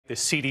The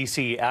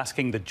CDC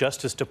asking the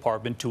Justice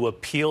Department to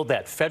appeal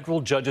that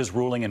federal judge's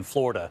ruling in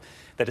Florida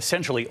that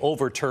essentially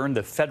overturned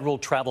the federal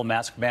travel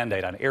mask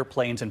mandate on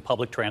airplanes and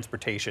public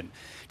transportation.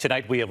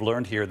 Tonight, we have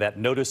learned here that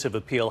notice of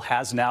appeal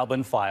has now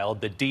been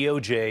filed. The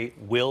DOJ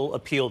will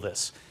appeal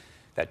this.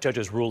 That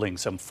judge's ruling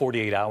some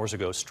 48 hours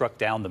ago struck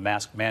down the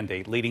mask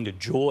mandate, leading to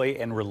joy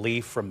and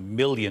relief from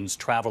millions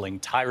traveling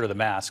tired of the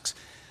masks,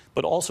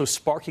 but also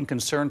sparking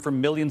concern for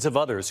millions of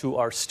others who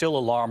are still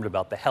alarmed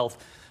about the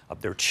health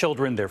of their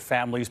children, their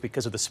families,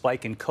 because of the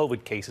spike in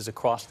COVID cases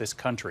across this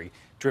country,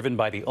 driven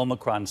by the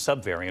Omicron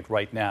subvariant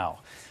right now.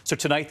 So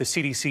tonight, the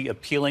CDC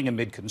appealing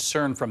amid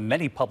concern from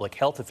many public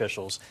health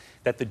officials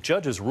that the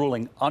judge's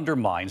ruling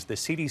undermines the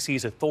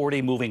CDC's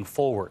authority moving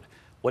forward.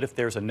 What if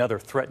there's another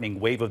threatening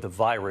wave of the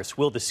virus?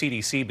 Will the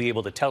CDC be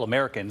able to tell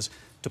Americans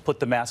to put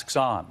the masks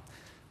on?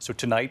 So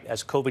tonight,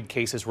 as COVID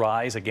cases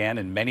rise again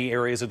in many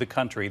areas of the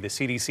country, the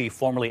CDC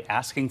formally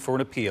asking for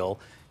an appeal.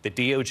 The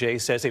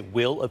DOJ says it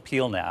will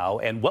appeal now.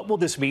 And what will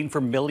this mean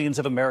for millions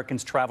of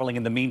Americans traveling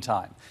in the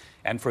meantime,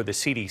 and for the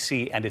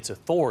CDC and its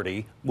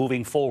authority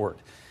moving forward?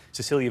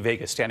 Cecilia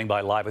Vega standing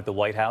by live at the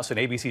White House, and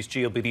ABC's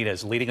Gio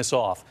Benitez leading us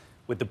off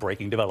with the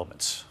breaking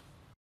developments.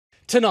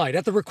 Tonight,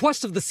 at the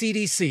request of the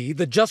CDC,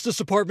 the Justice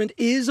Department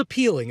is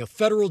appealing a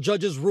federal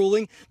judge's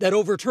ruling that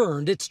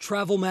overturned its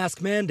travel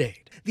mask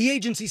mandate. The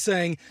agency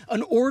saying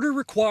an order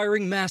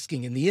requiring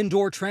masking in the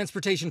indoor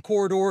transportation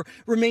corridor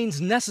remains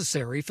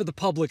necessary for the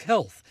public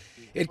health.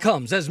 It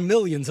comes as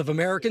millions of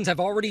Americans have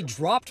already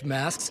dropped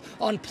masks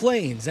on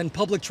planes and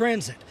public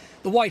transit.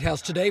 The White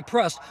House today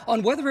pressed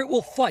on whether it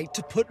will fight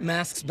to put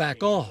masks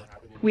back on.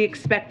 We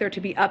expect there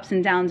to be ups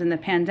and downs in the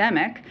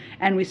pandemic,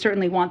 and we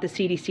certainly want the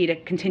CDC to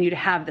continue to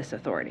have this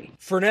authority.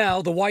 For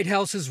now, the White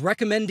House is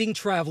recommending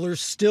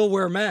travelers still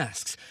wear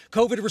masks.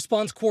 COVID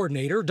response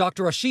coordinator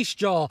Dr. Ashish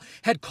Jha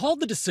had called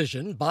the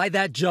decision by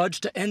that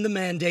judge to end the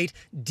mandate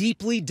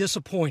deeply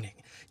disappointing,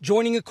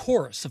 joining a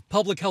chorus of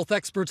public health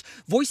experts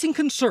voicing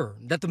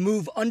concern that the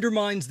move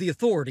undermines the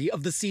authority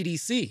of the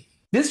CDC.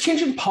 This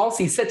change in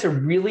policy sets a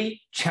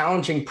really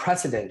challenging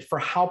precedent for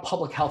how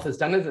public health is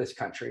done in this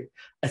country.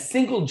 A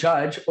single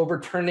judge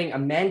overturning a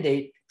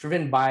mandate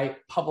driven by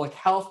public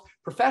health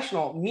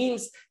professional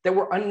means that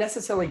we're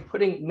unnecessarily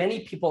putting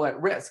many people at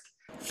risk.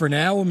 For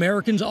now,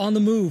 Americans on the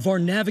move are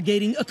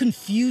navigating a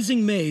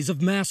confusing maze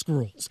of mask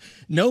rules.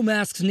 No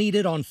masks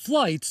needed on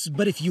flights,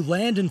 but if you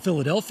land in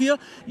Philadelphia,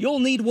 you'll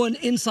need one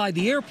inside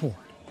the airport.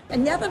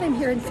 And now that I'm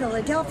here in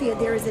Philadelphia,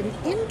 there is an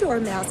indoor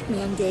mask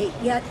mandate,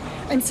 yet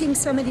I'm seeing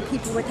so many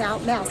people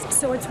without masks,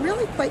 so it's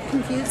really quite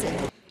confusing.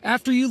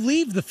 After you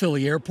leave the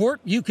Philly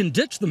airport, you can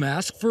ditch the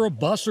mask for a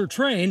bus or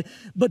train,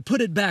 but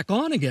put it back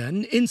on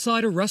again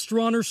inside a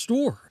restaurant or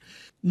store.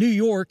 New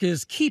York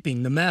is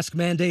keeping the mask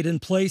mandate in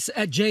place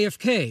at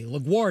JFK,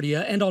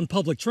 LaGuardia, and on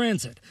public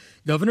transit.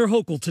 Governor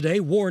Hochul today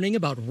warning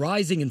about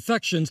rising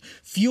infections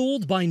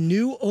fueled by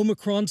new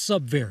Omicron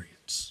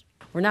subvariants.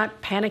 We're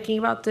not panicking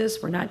about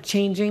this, we're not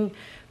changing,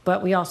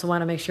 but we also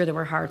want to make sure that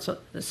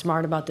we're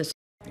smart about this.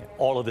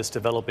 All of this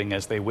developing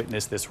as they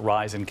witness this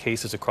rise in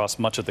cases across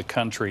much of the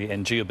country.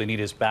 And Gio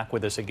Benitez back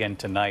with us again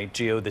tonight.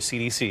 Gio, the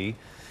CDC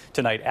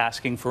tonight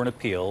asking for an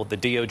appeal. The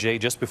DOJ,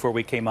 just before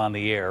we came on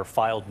the air,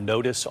 filed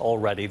notice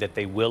already that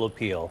they will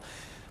appeal.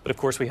 But of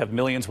course, we have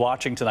millions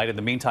watching tonight. In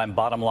the meantime,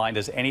 bottom line,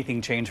 does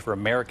anything change for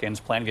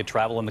Americans planning to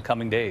travel in the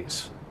coming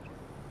days?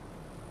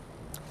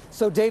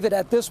 So, David,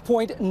 at this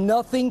point,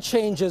 nothing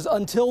changes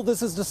until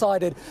this is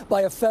decided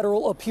by a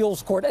federal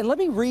appeals court. And let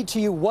me read to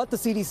you what the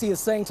CDC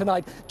is saying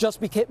tonight, just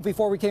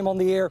before we came on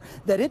the air,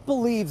 that it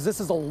believes this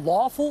is a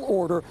lawful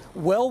order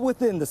well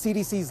within the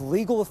CDC's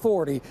legal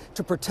authority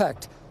to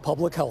protect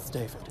public health,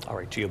 David. All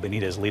right, Gio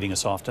Benitez leading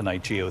us off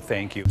tonight. Gio,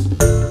 thank you.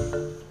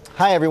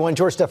 Hi, everyone.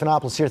 George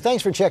Stephanopoulos here.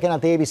 Thanks for checking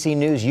out the ABC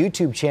News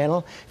YouTube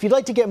channel. If you'd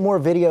like to get more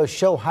videos,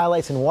 show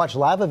highlights, and watch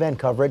live event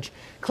coverage,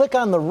 click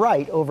on the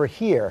right over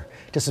here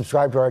to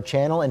subscribe to our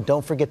channel. And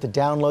don't forget to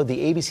download the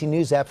ABC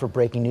News app for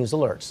breaking news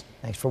alerts.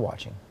 Thanks for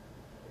watching.